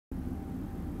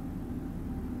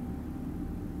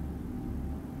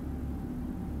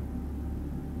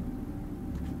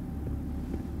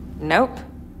Nope.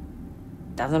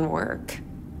 Doesn't work.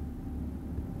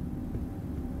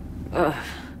 Ugh.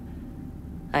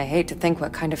 I hate to think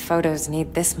what kind of photos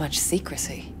need this much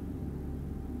secrecy.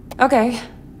 Okay,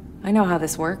 I know how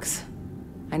this works.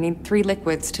 I need 3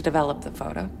 liquids to develop the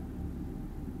photo.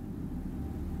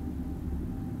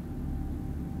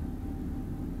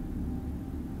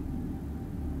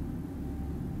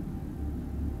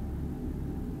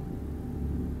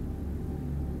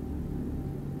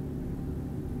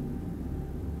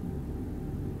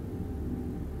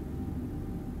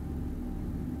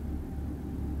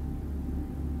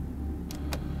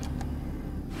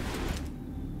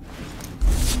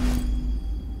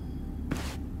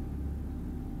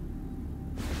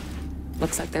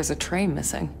 Looks like there's a tray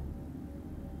missing.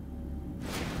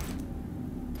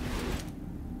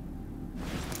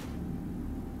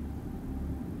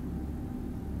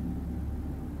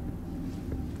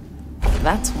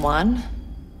 That's 1.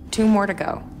 2 more to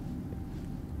go.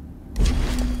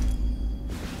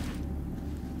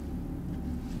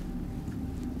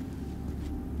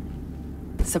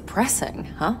 Suppressing,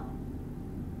 huh?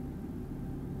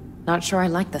 Not sure I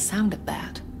like the sound of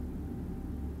that.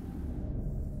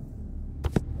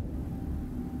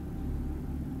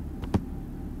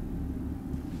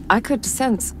 I could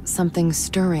sense something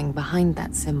stirring behind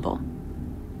that symbol,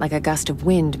 like a gust of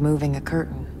wind moving a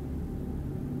curtain.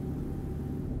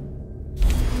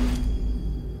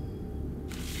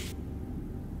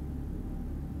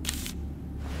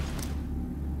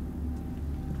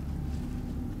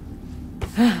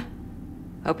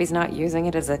 Hope he's not using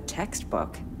it as a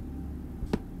textbook.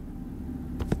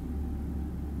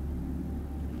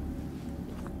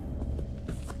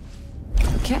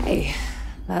 Okay,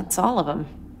 that's all of them.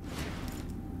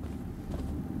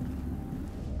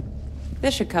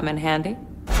 This should come in handy.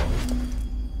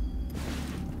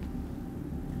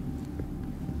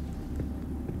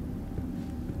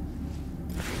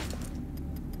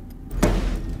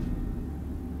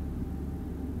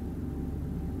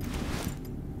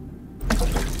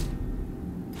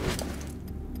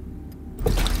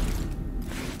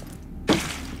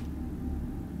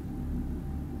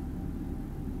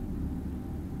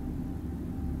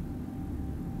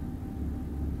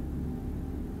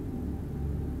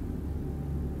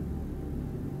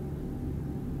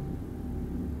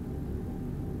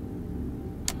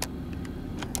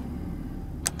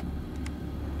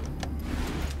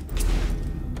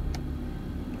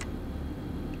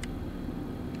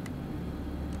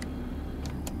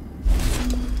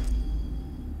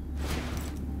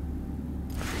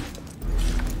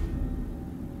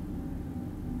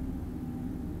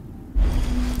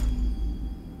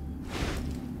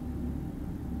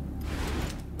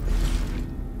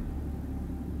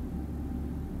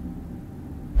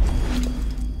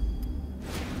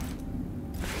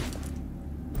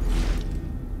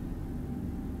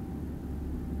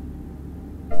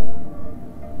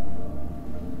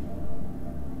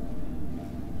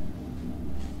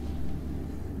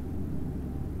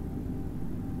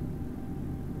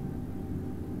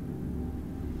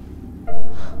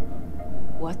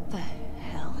 What the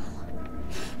hell?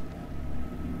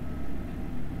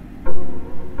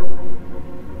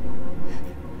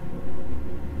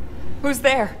 Who's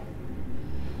there?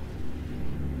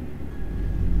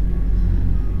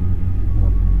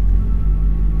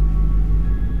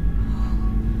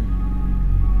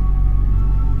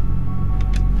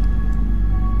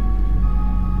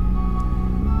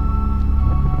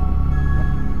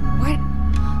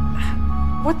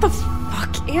 What the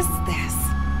fuck is this?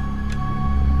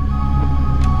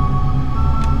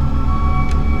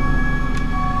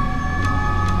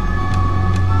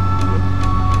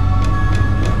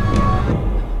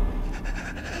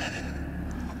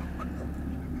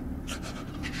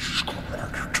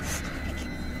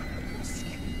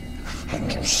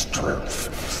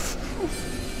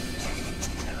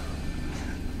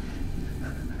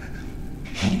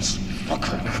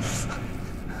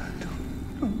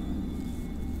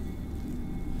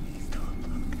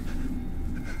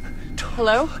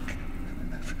 Hello?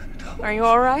 Are you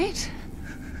all right?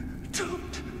 Don't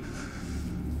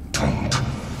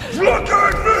look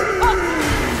at me!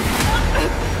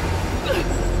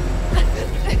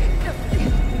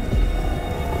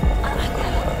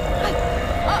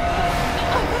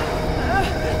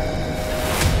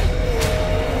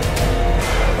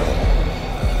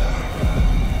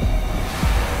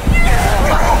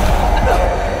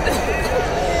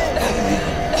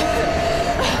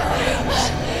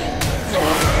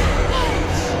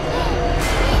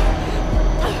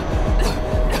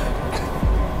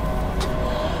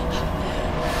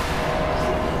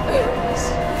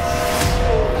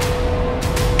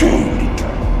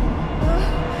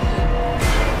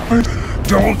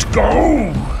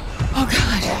 Go! Oh,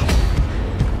 God.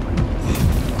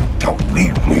 Don't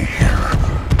leave me here.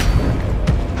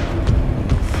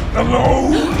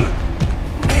 Alone!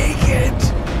 Naked!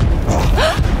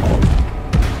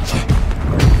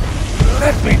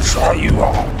 Let me try you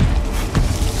on.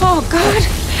 Oh, God.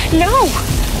 No!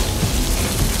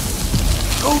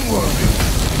 Don't worry.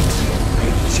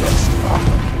 It's just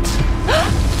fine.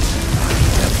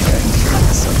 The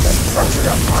vengeance of the treasure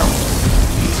of power.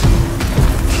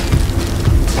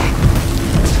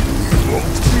 You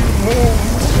won't be alone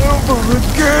ever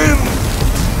again.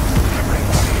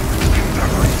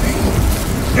 Everything.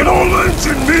 It all ends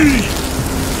in me.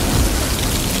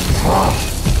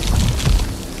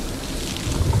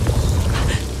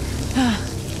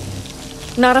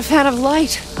 Not a fan of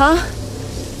light, huh?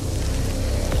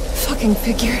 Fucking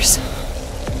figures.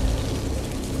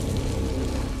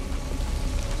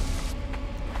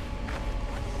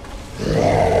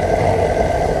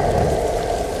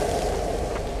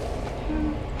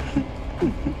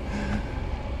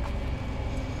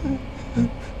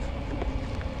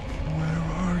 Where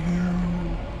are you?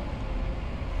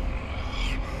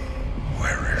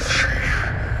 Where is she?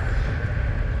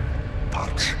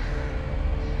 But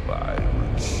why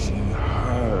would she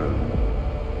hurt?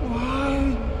 Why?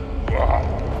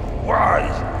 Why?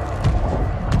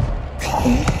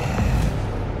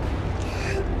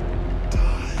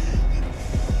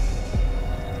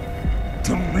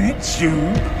 To meet you?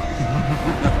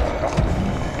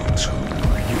 To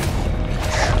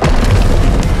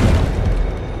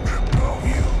know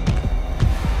you.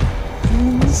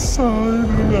 Inside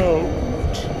and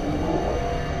out.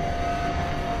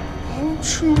 Won't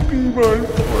you be my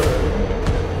friend?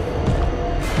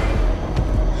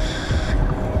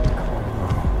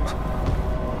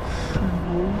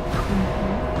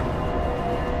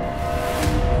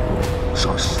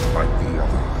 Just like the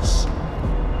others.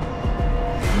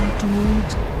 I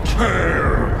don't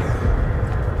care.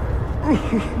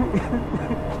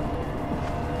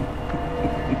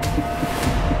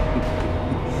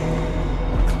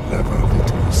 Clever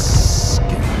little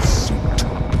skin suit.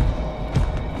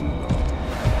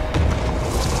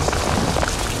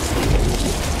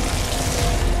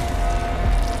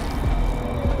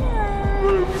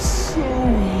 I'm so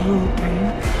happy.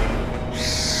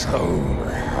 So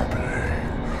happy.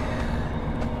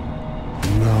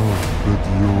 Now that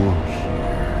you're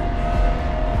here.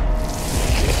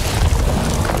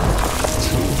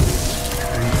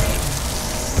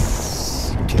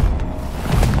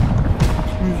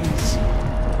 Please,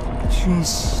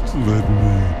 just let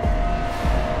me.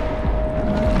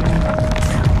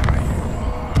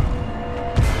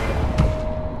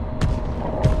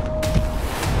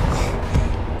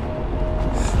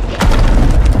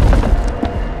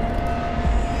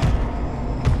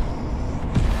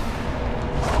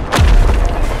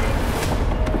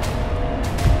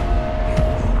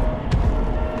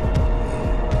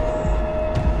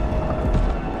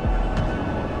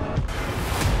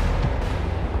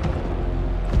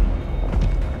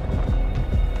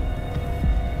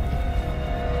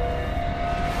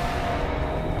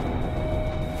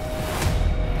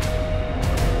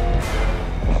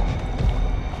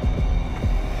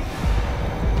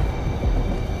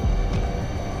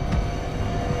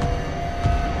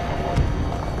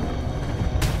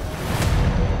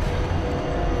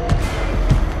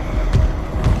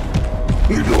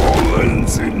 It all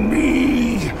ends in me.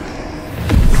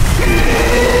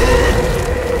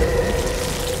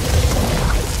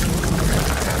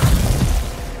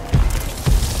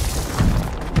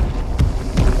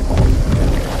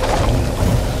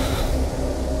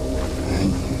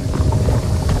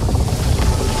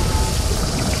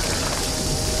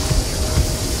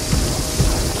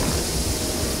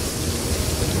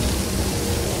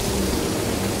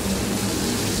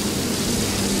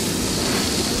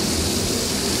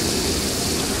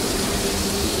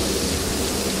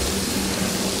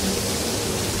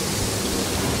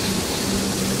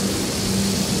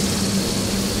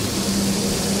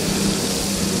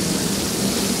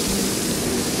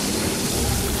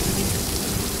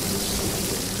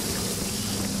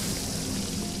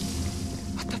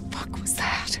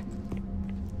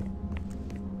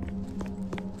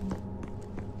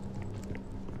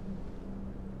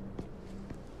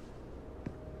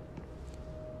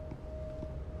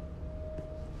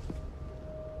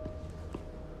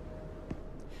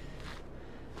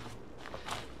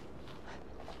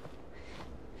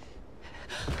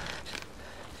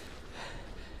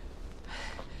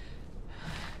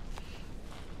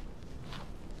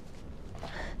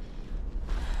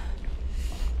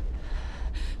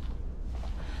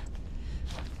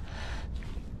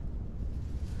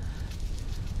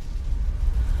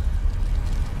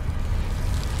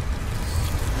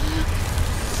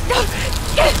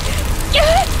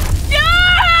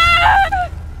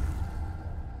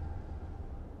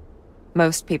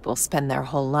 Most people spend their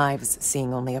whole lives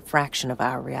seeing only a fraction of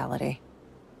our reality.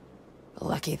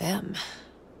 Lucky them.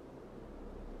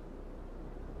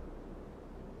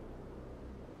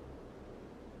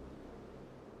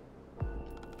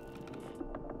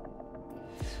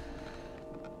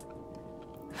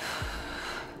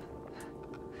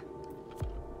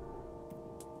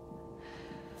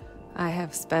 I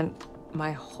have spent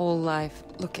my whole life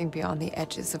looking beyond the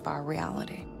edges of our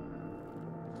reality.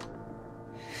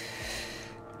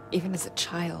 Even as a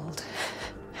child,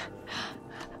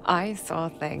 I saw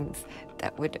things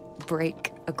that would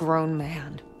break a grown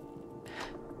man.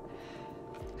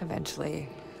 Eventually,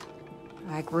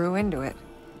 I grew into it.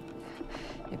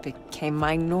 It became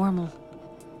my normal.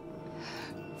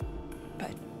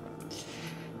 But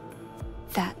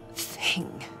that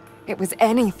thing, it was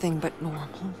anything but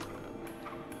normal.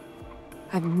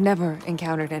 I've never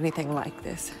encountered anything like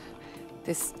this.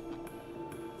 This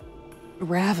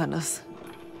ravenous.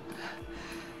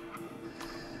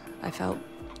 I felt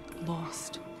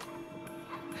lost.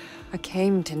 I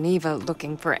came to Neva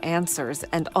looking for answers,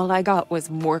 and all I got was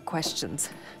more questions.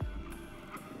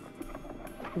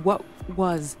 What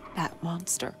was that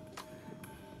monster?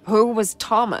 Who was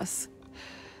Thomas?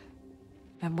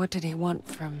 And what did he want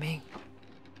from me?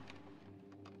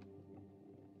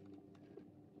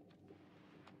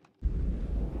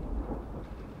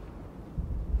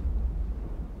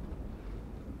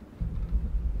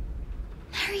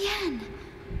 Marianne!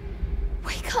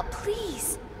 Wake up,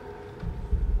 please!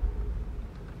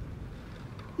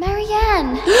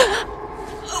 Marianne!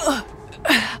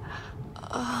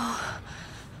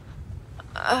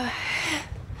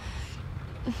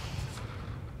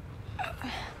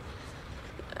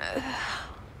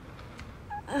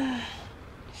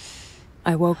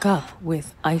 I woke up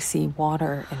with icy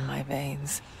water in my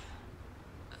veins.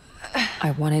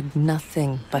 I wanted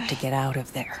nothing but to get out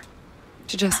of there.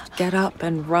 To just get up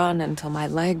and run until my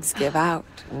legs give out,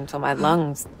 until my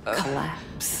lungs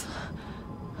collapse.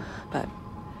 But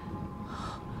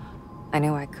I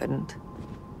knew I couldn't.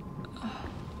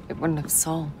 It wouldn't have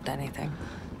solved anything.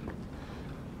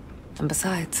 And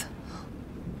besides,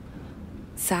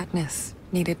 sadness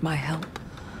needed my help.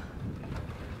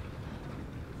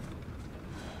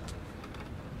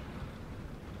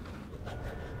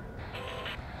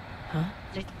 Huh?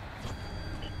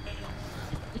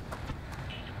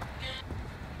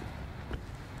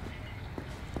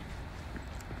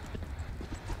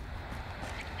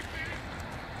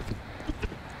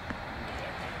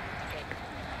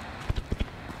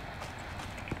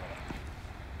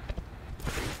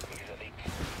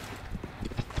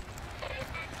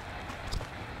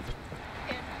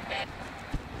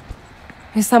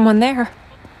 Is someone there?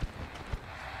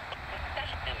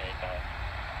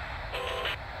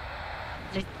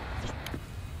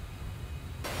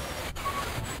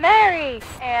 Mary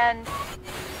and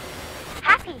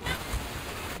happy.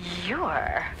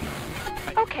 You're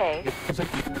okay.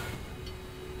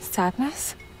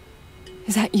 Sadness?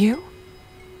 Is that you?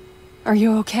 Are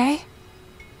you okay?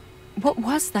 What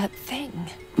was that thing?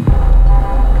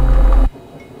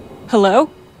 Hello?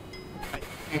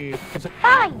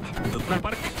 Fine.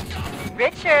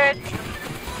 Richard.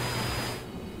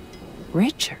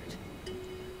 Richard?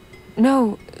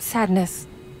 No, Sadness.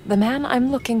 The man I'm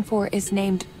looking for is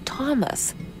named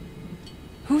Thomas.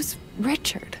 Who's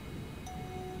Richard?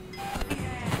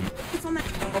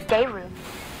 The day room.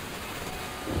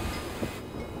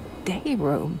 Day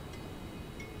room?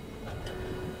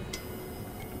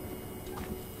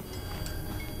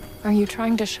 Are you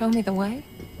trying to show me the way?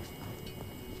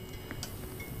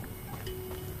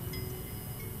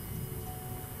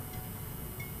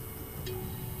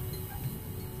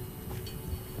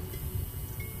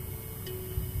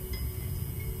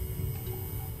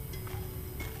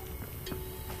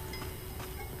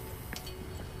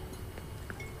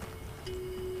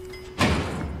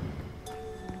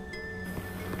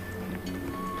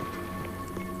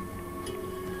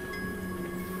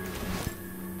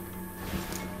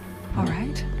 All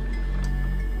right.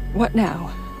 What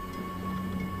now?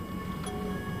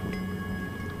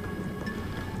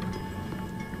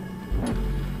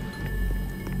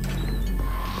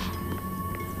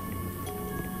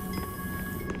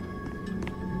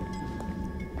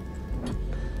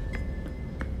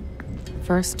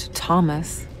 First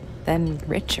Thomas, then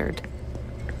Richard.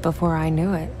 Before I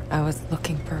knew it, I was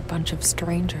looking for a bunch of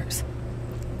strangers.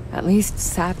 At least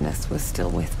Sadness was still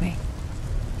with me,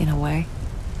 in a way.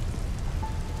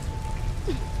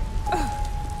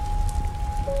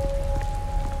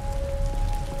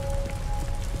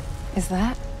 Is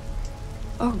that?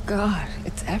 Oh God,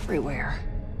 it's everywhere.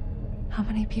 How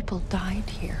many people died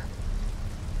here?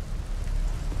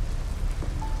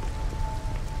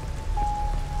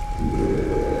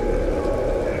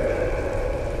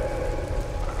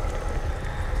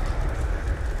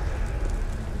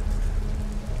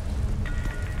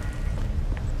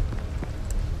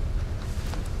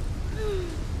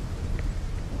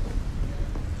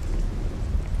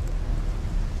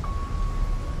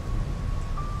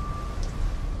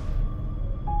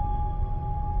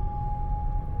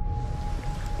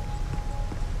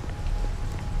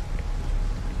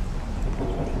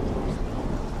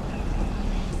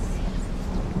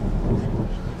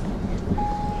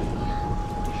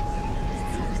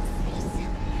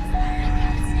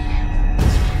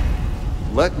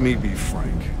 Let me be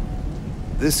frank.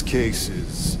 This case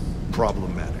is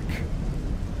problematic.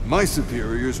 My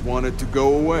superiors want it to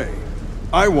go away.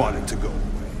 I want it to go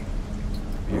away.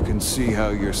 You can see how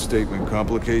your statement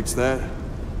complicates that?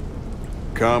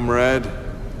 Comrade?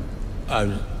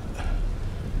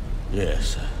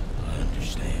 Yes, I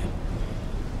understand.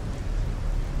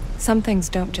 Some things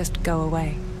don't just go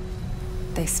away.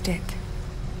 They stick.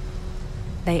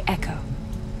 They echo.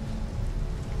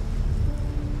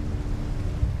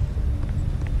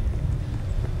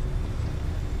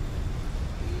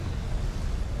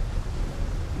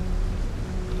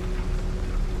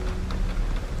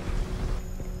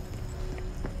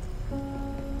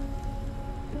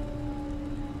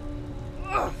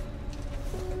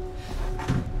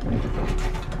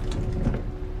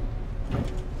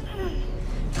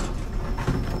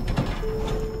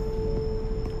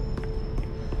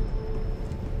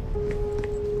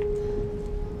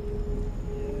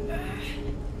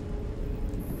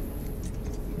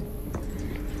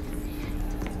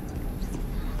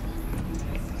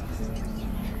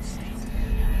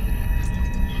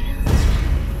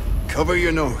 Cover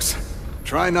your nose.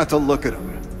 Try not to look at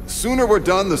him. The sooner we're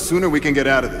done, the sooner we can get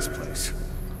out of this place.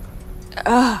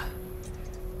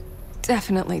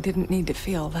 Definitely didn't need to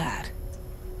feel that.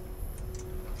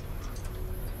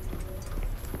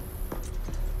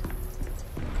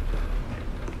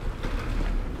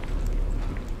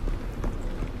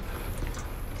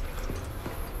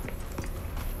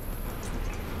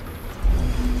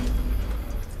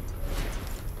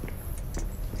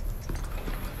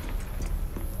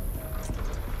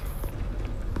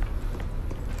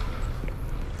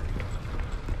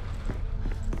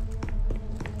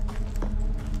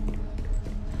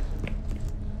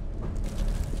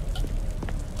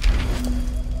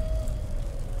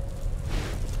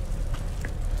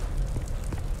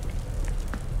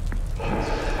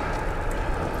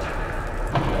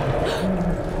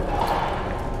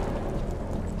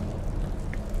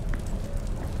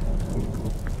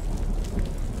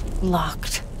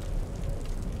 Locked.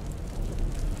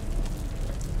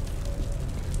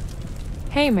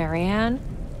 Hey, Marianne.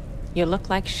 You look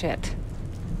like shit.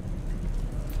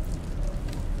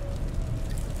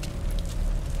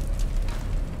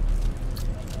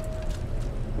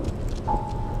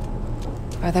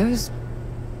 Are those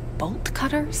bolt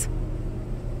cutters?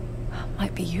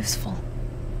 Might be useful.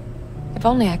 If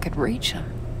only I could reach them.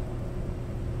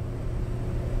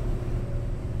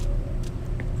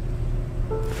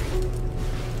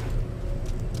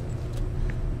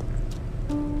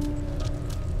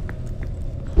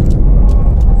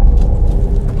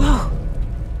 Whoa!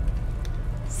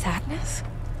 Sadness?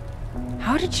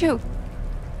 How did you...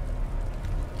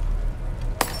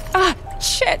 Ah!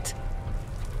 Shit!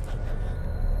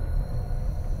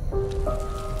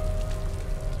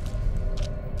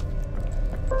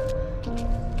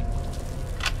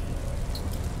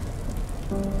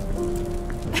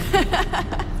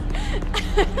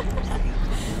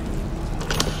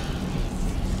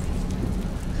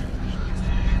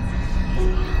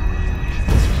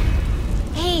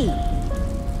 Hey!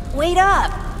 Wait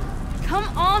up! Come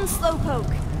on,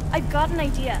 Slowpoke! I've got an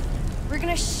idea. We're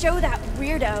gonna show that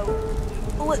weirdo.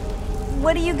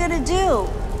 What are you gonna do?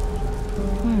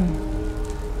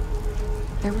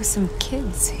 There were some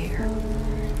kids here.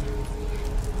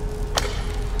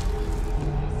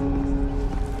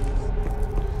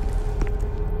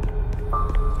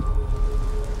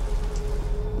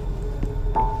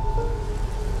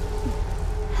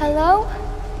 Hello?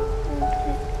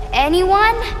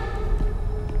 Anyone?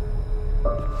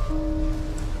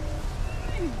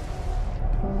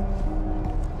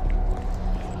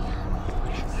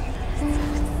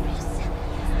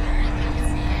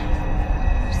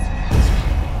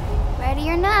 Ready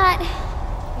or not, here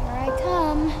I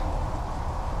come.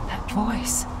 That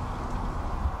voice.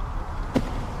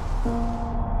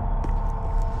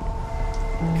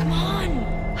 Come on!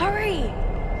 Hurry!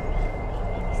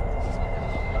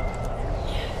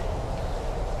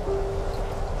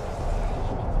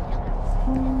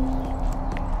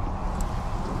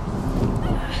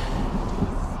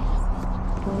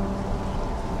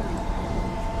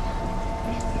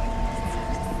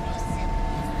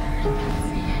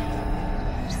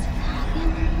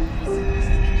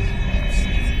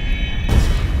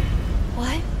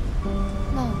 What?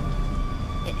 No,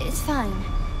 it's fine.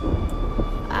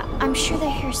 I'm sure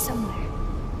they're here somewhere.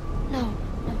 No.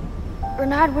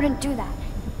 Bernard wouldn't do that.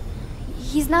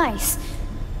 He's nice.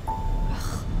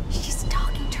 Ugh, she's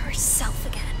talking to herself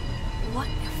again. What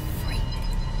a freak.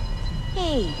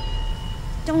 Hey!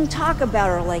 Don't talk about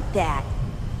her like that.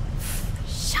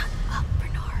 Shut up,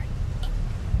 Bernard.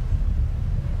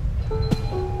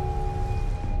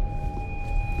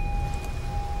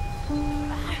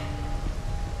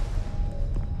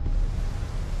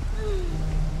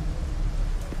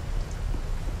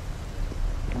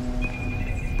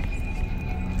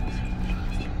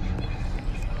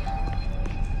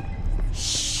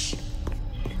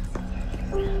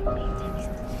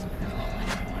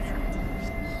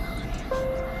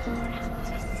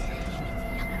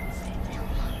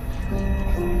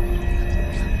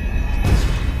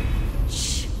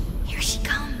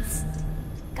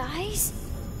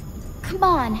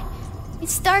 Come on.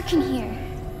 It's dark in here.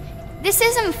 This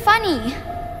isn't funny.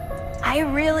 I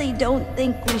really don't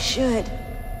think we should.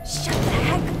 Shut the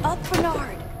heck up,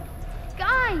 Bernard.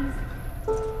 Guys!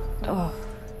 Oh.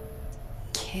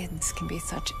 Kids can be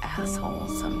such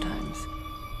assholes sometimes.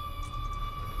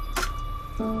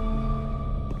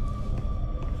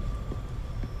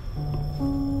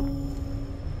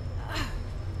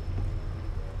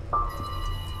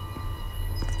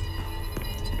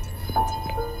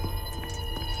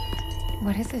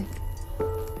 What is it?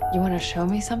 You want to show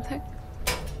me something?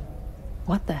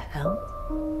 What the hell?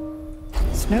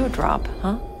 Snowdrop,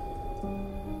 huh?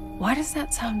 Why does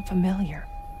that sound familiar?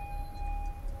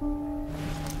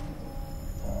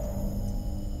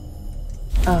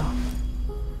 Oh.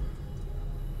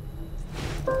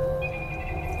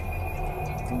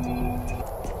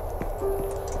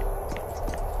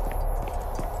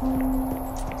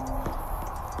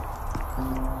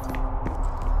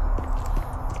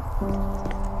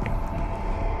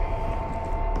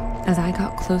 As I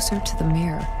got closer to the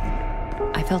mirror,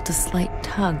 I felt a slight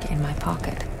tug in my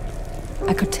pocket.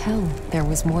 I could tell there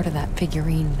was more to that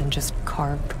figurine than just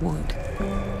carved wood.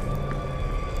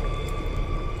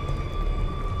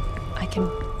 I can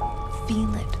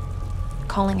feel it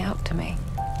calling out to me.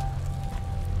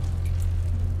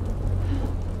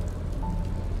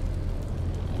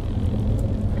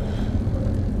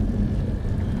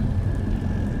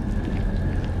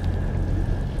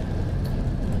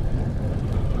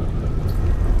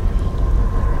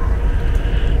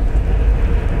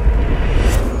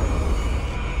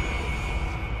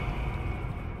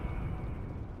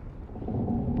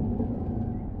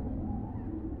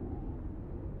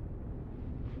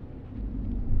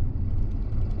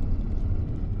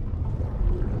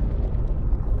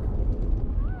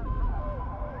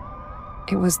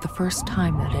 It was the first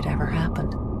time that had ever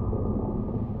happened.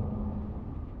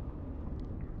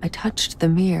 I touched the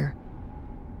mirror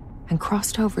and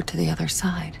crossed over to the other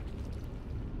side.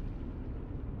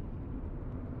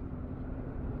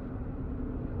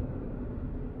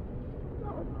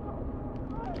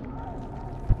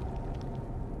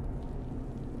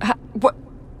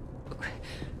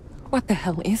 What the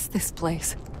hell is this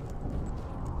place?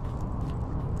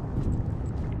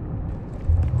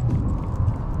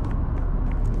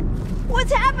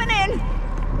 What's happening?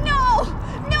 No!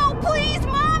 No, please,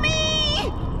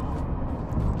 Mommy!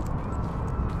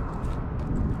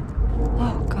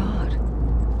 Oh, God.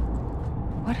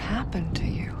 What happened to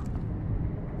you?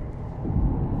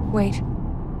 Wait,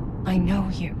 I know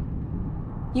you.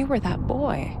 You were that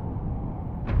boy.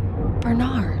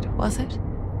 Bernard, was it?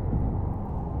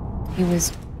 He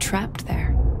was trapped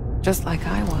there, just like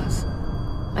I was.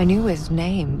 I knew his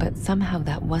name, but somehow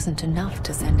that wasn't enough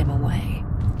to send him away.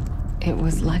 It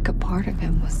was like a part of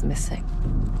him was missing.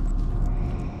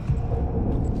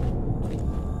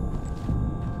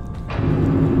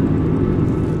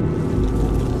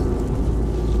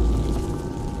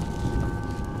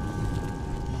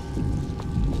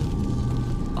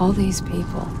 All these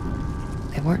people,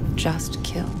 they weren't just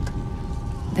killed.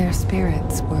 Their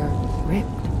spirits were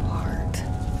ripped apart,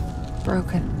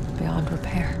 broken beyond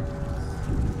repair.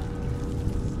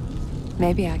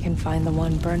 Maybe I can find the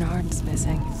one Bernard's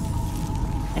missing.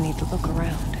 I need to look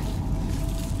around.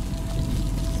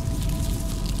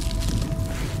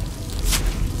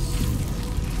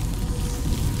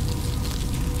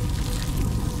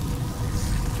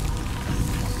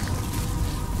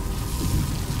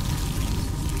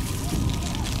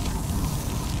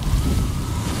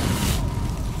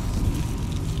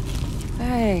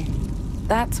 Hey,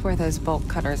 that's where those bolt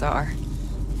cutters are.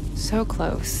 So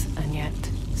close, and yet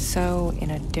so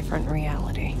in a different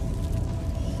reality.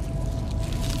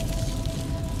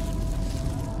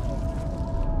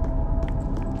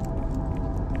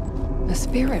 A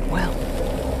spirit well.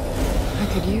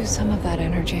 I could use some of that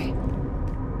energy.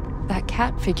 That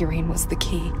cat figurine was the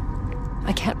key.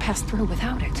 I can't pass through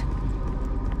without it.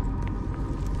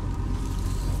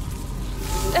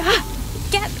 Ah!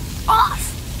 Get off!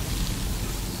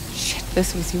 Shit,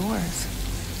 this was yours.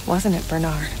 Wasn't it,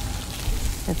 Bernard?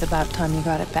 It's about time you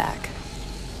got it back.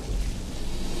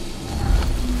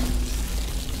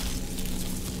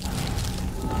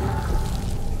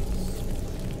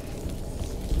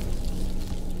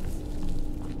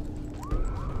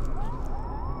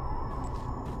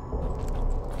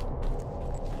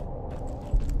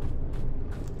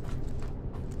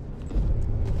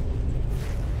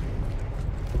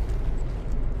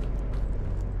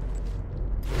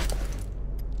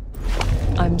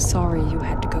 I'm sorry you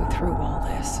had to go through all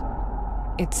this.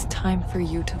 It's time for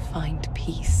you to find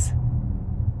peace.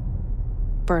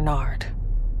 Bernard.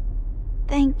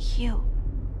 Thank you.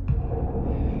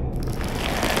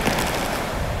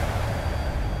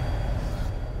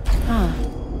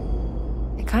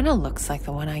 kinda looks like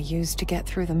the one I used to get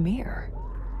through the mirror.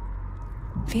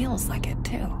 Feels like it,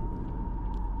 too.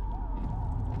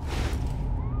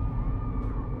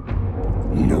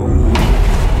 No.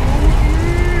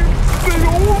 They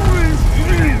always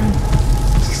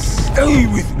stay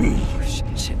with me.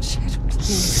 Shit,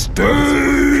 please. Stay!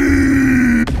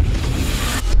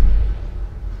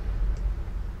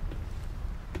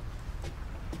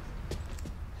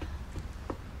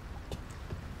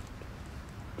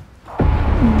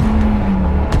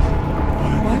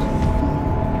 What?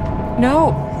 No!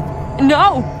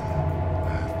 No!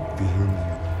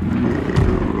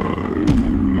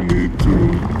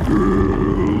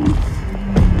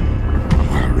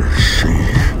 Where is she?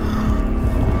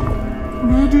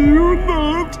 Ready or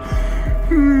not,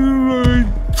 here I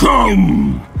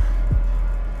come!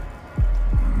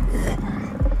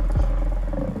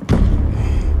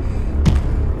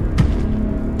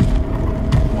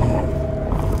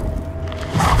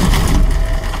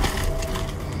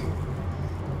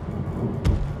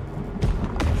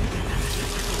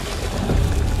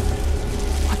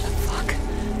 What the fuck?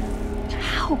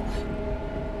 How?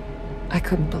 I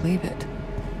couldn't believe it.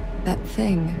 That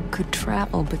thing could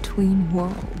travel between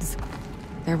worlds.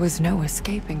 There was no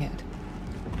escaping it.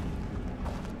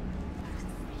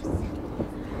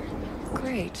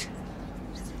 Great.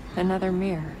 Another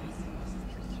mirror.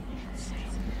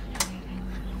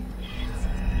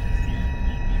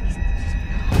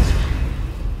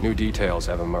 New details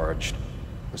have emerged.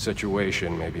 The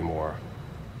situation may be more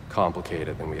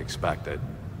complicated than we expected.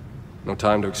 No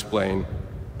time to explain.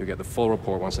 You'll get the full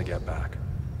report once I get back.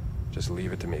 Just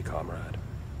leave it to me, comrade.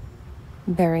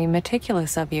 Very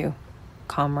meticulous of you,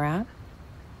 comrade.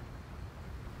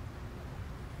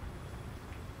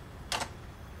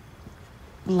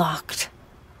 Locked.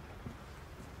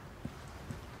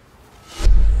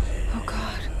 Oh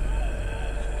God.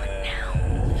 What now?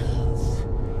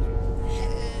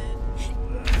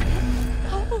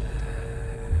 No.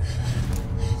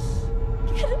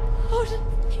 Get out of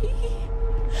me.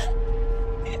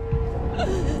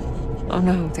 Oh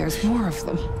no, there's more of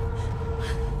them.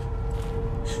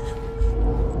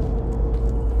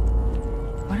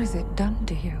 What has it done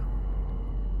to you?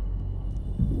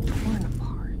 Torn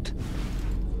apart.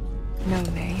 No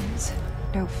names,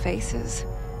 no faces,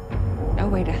 no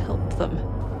way to help them.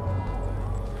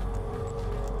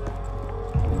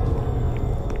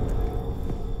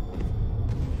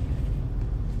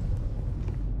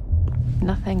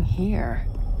 Nothing here.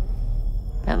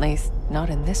 At least, not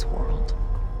in this world.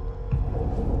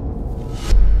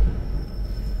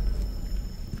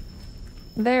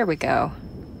 There we go.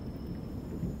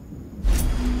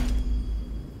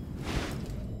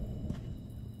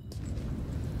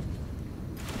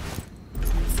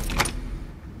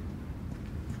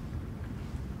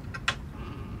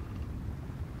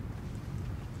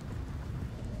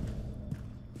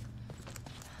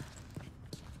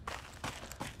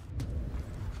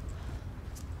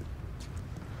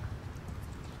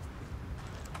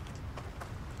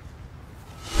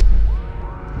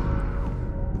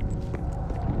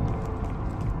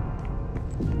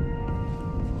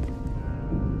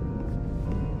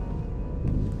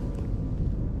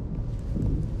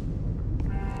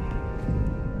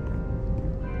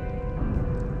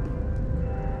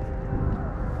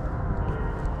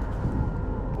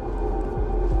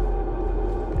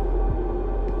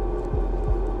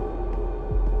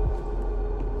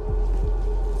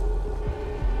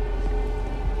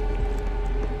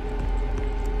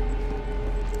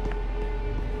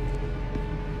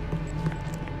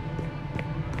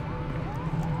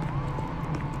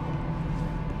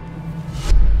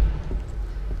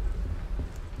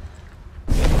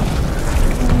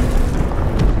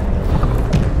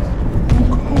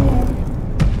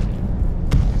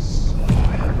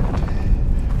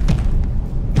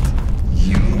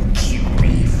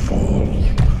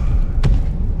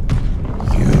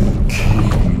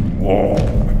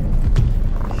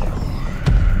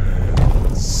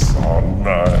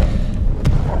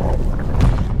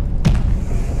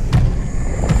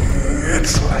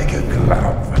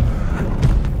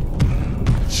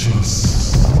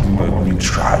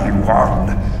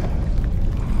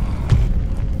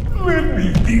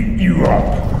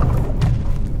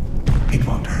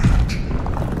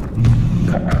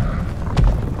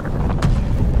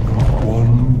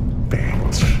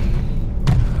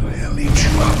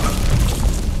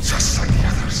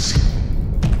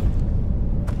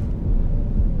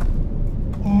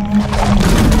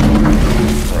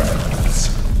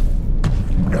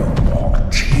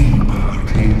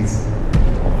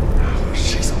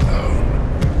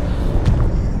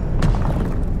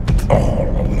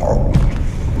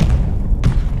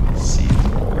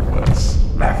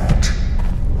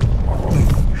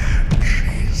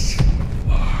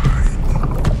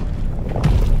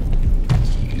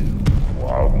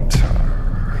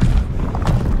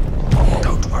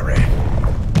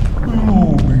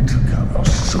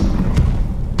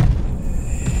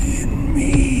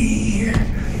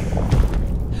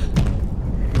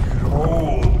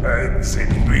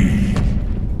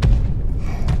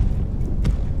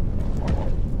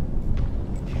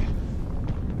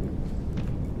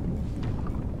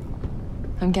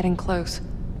 I'm getting close.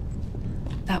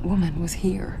 That woman was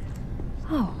here.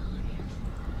 Oh.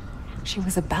 She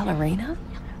was a ballerina?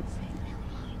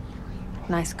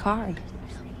 Nice card.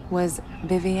 Was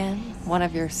Vivienne one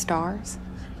of your stars?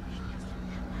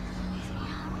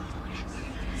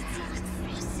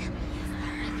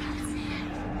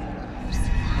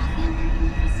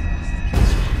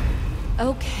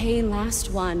 Okay,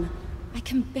 last one. I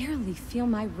can barely feel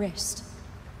my wrist.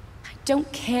 I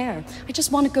don't care. I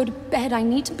just want to go to bed. I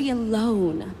need to be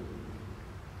alone.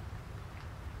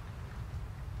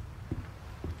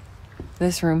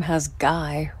 This room has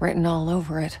Guy written all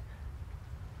over it.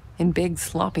 In big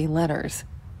sloppy letters.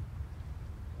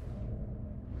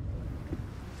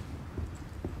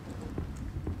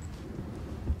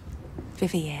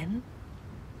 Vivienne?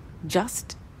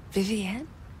 Just Vivienne?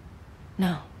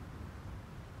 No.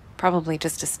 Probably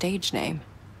just a stage name.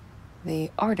 The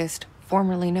artist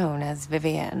formerly known as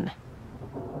Vivienne.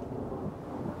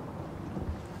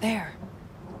 There.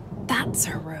 That's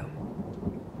her room.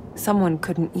 Someone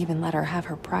couldn't even let her have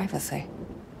her privacy.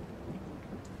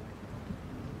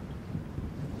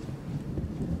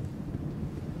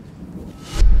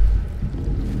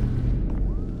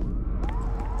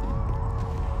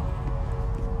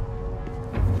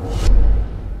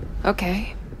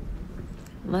 Okay.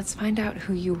 Let's find out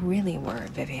who you really were,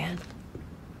 Vivienne.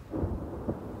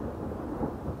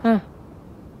 Huh.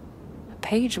 A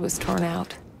page was torn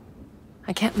out.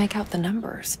 I can't make out the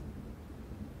numbers.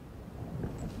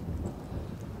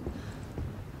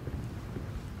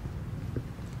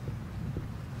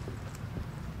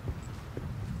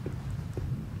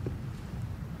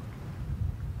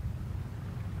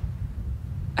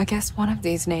 I guess one of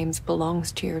these names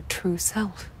belongs to your true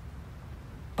self.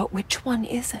 But which one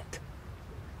is it?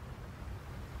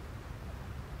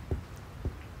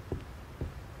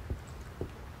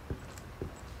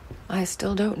 I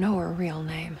still don't know her real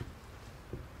name.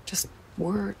 Just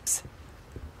words.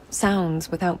 Sounds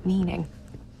without meaning.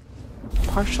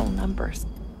 Partial numbers.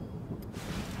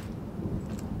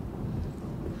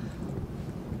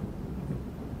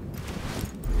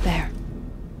 There.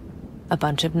 A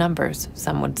bunch of numbers,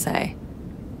 some would say.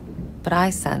 But I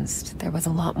sensed there was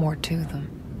a lot more to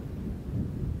them.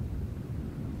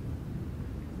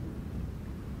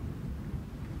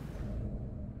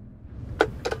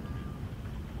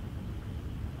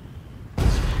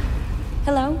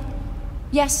 Hello?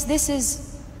 Yes, this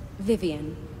is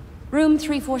Vivienne. Room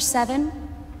 347.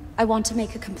 I want to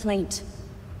make a complaint.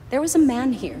 There was a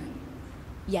man here.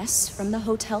 Yes, from the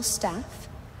hotel staff.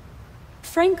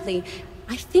 Frankly,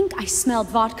 I think I smelled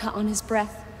vodka on his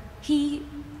breath. He...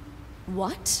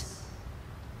 What?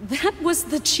 That was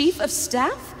the chief of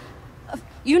staff?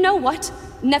 You know what?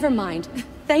 Never mind.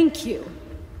 Thank you.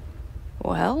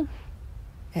 Well,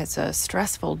 it's a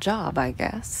stressful job, I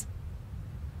guess.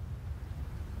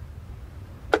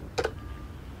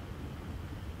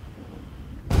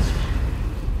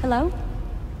 Hello?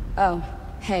 Oh,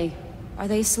 hey. Are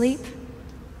they asleep?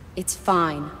 It's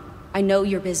fine. I know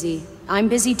you're busy. I'm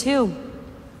busy too.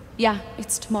 Yeah,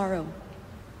 it's tomorrow.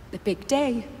 The big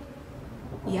day.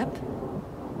 Yep.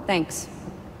 Thanks.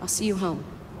 I'll see you home.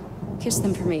 Kiss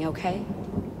them for me, okay?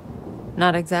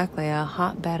 Not exactly a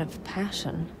hotbed of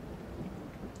passion.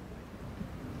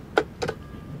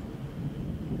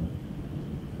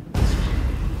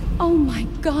 Oh my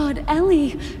God,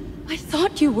 Ellie! I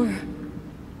thought you were...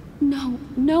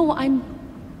 No, I'm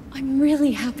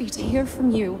really happy to hear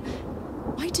from you.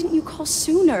 Why didn't you call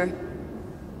sooner?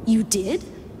 You did?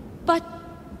 But...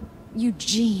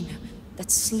 Eugene, that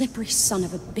slippery son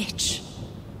of a bitch.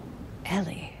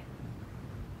 Ellie.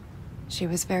 She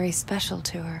was very special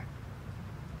to her.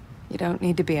 You don't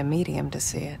need to be a medium to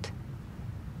see it.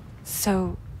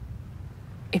 So,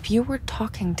 if you were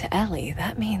talking to Ellie,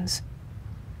 that means...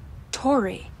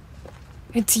 Tori.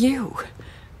 It's you.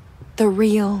 The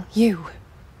real you.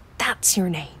 That's your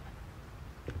name.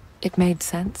 It made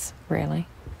sense, really.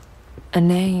 A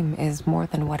name is more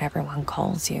than what everyone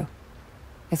calls you.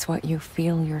 It's what you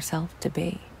feel yourself to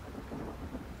be.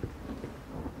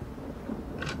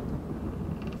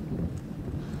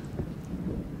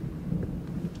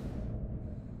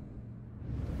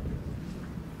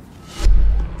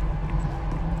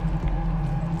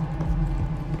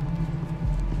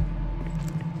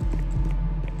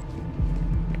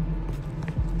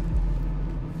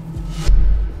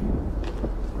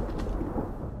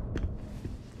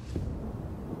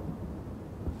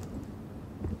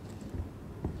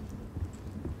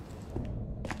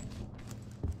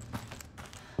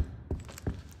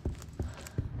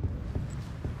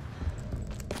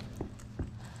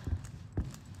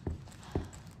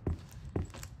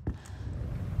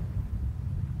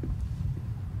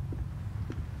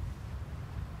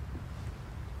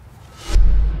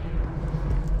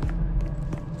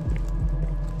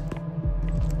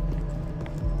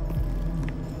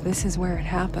 this is where it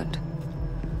happened.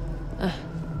 Of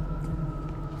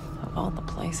all the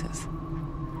places.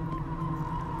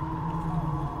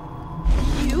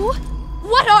 You?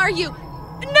 What are you?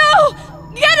 No!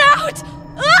 Get out!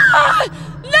 Ah!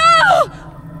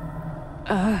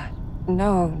 No!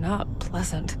 No, not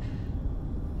pleasant.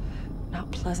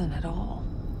 Not pleasant at all.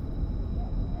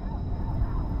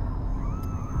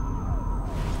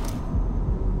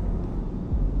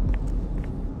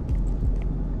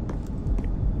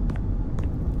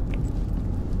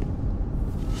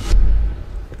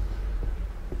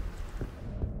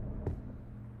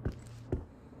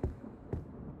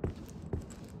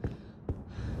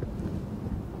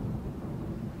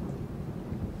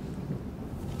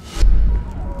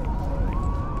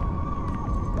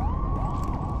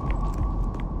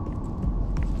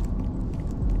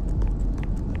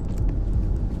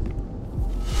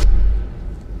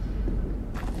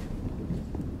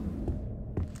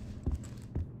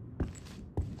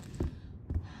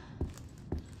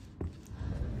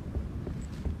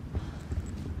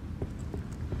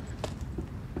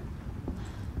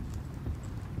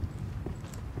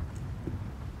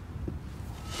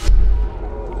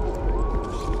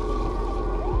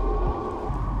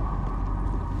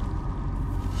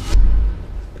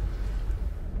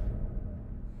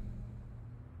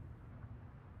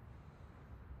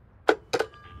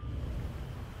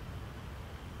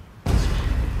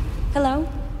 Hello?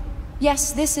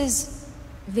 Yes, this is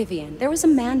Vivian. There was a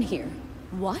man here.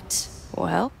 What?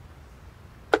 Well?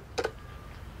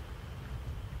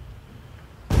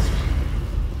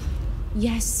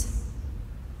 Yes.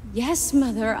 Yes,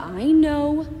 Mother, I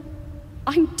know.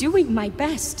 I'm doing my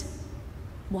best.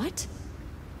 What?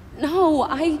 No,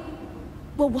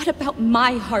 Well, what about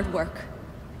my hard work?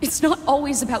 It's not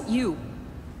always about you.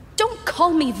 Don't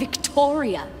call me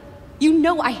Victoria. You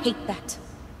know I hate that.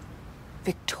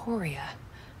 Victoria.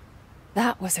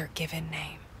 That was her given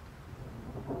name.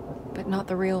 But not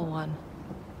the real one.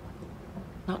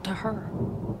 Not to her.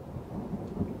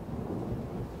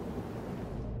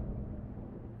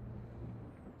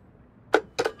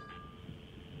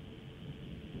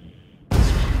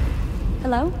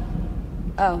 Hello?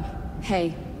 Oh,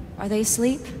 hey. Are they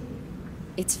asleep?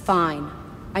 It's fine.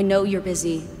 I know you're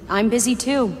busy. I'm busy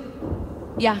too.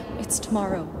 Yeah, it's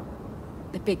tomorrow.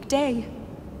 The big day.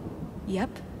 Yep.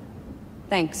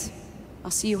 Thanks.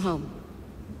 I'll see you home.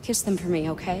 Kiss them for me,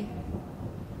 okay?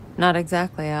 Not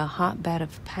exactly a hotbed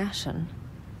of passion.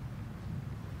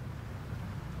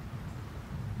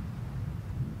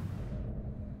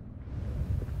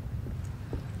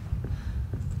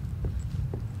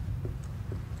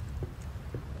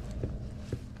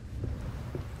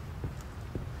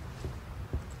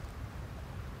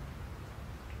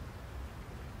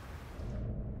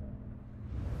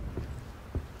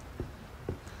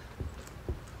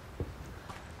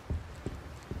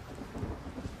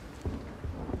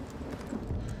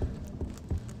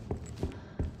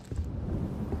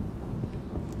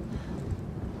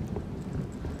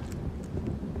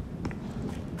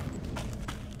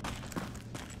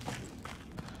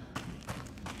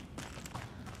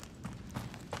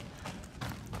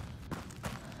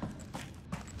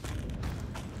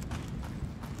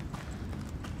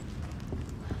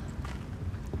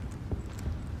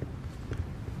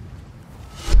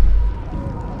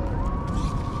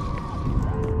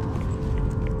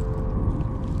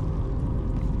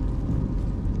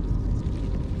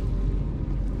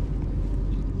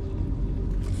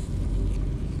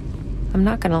 I'm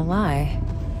not gonna lie,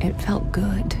 it felt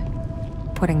good,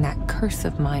 putting that curse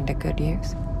of mine to good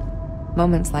use.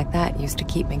 Moments like that used to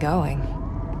keep me going.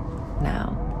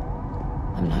 Now,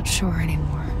 I'm not sure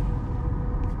anymore.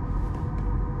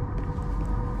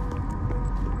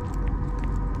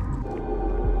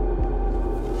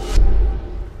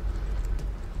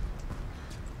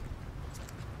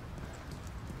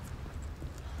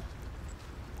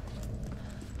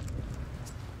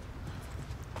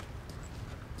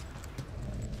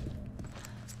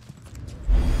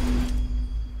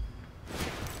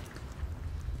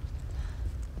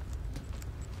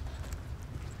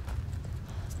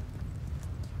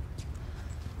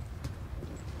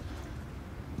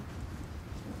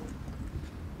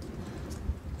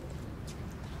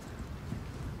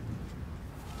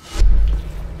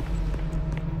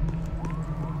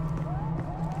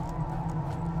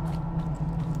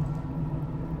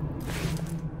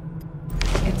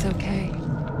 It's okay.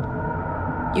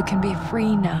 You can be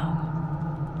free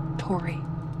now, Tori.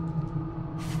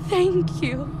 Thank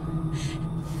you.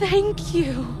 Thank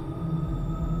you.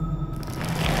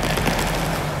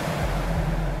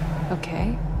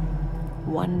 Okay.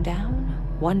 One down,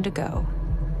 one to go.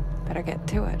 Better get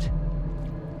to it.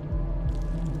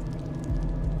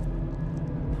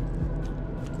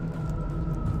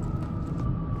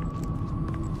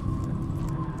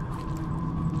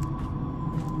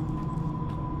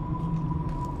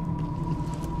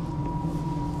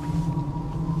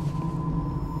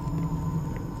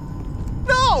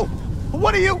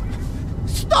 What are you?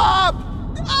 Stop!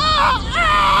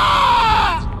 Ah!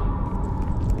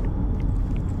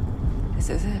 This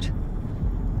is it.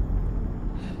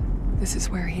 This is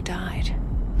where he died.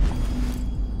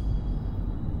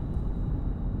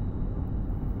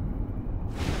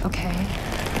 Okay,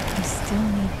 I still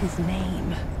need his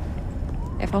name.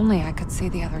 If only I could see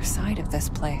the other side of this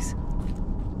place.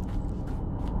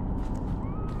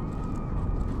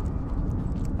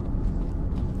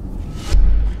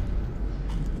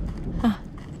 Huh.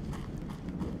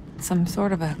 Some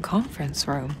sort of a conference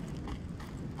room.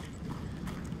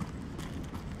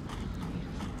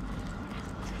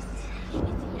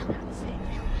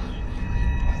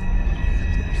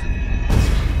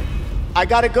 I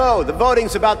gotta go. The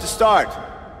voting's about to start.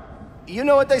 You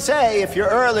know what they say, if you're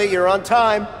early, you're on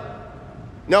time.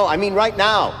 No, I mean right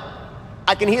now.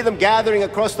 I can hear them gathering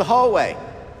across the hallway.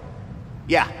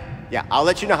 Yeah, I'll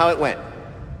let you know how it went.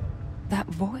 That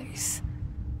voice.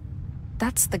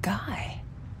 That's the guy.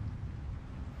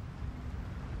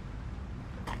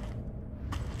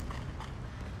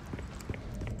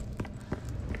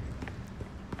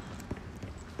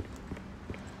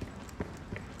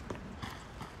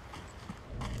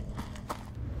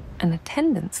 An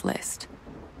attendance list.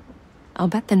 I'll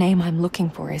bet the name I'm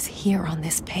looking for is here on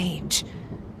this page.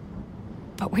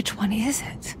 But which one is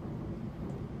it?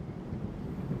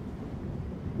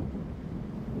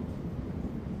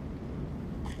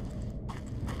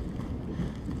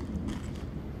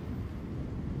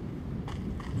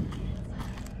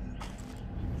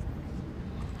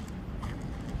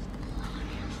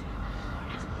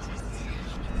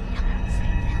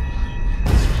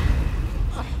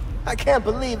 I can't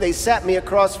believe they sat me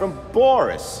across from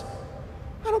Boris.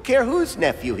 I don't care whose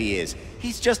nephew he is.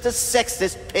 He's just a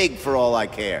sexist pig for all I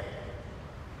care.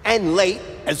 And late,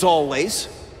 as always.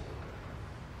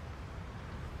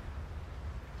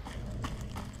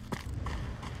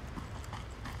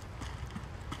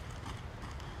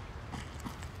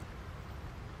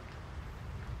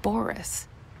 Boris.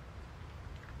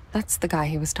 That's the guy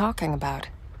he was talking about.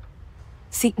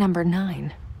 Seat number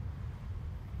 9.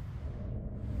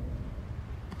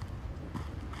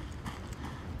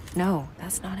 No,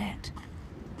 that's not it.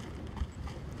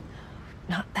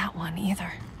 Not that one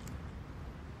either.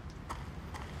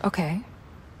 Okay.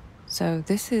 So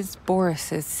this is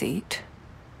Boris's seat.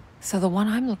 So the one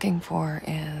I'm looking for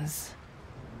is...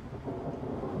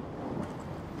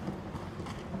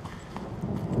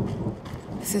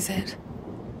 This is it.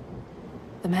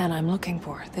 The man I'm looking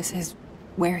for. This is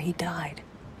where he died.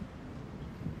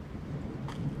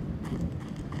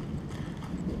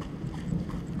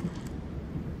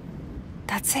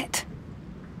 That's it.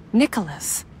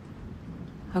 Nicholas.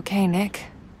 Okay, Nick.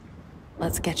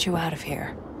 Let's get you out of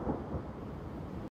here.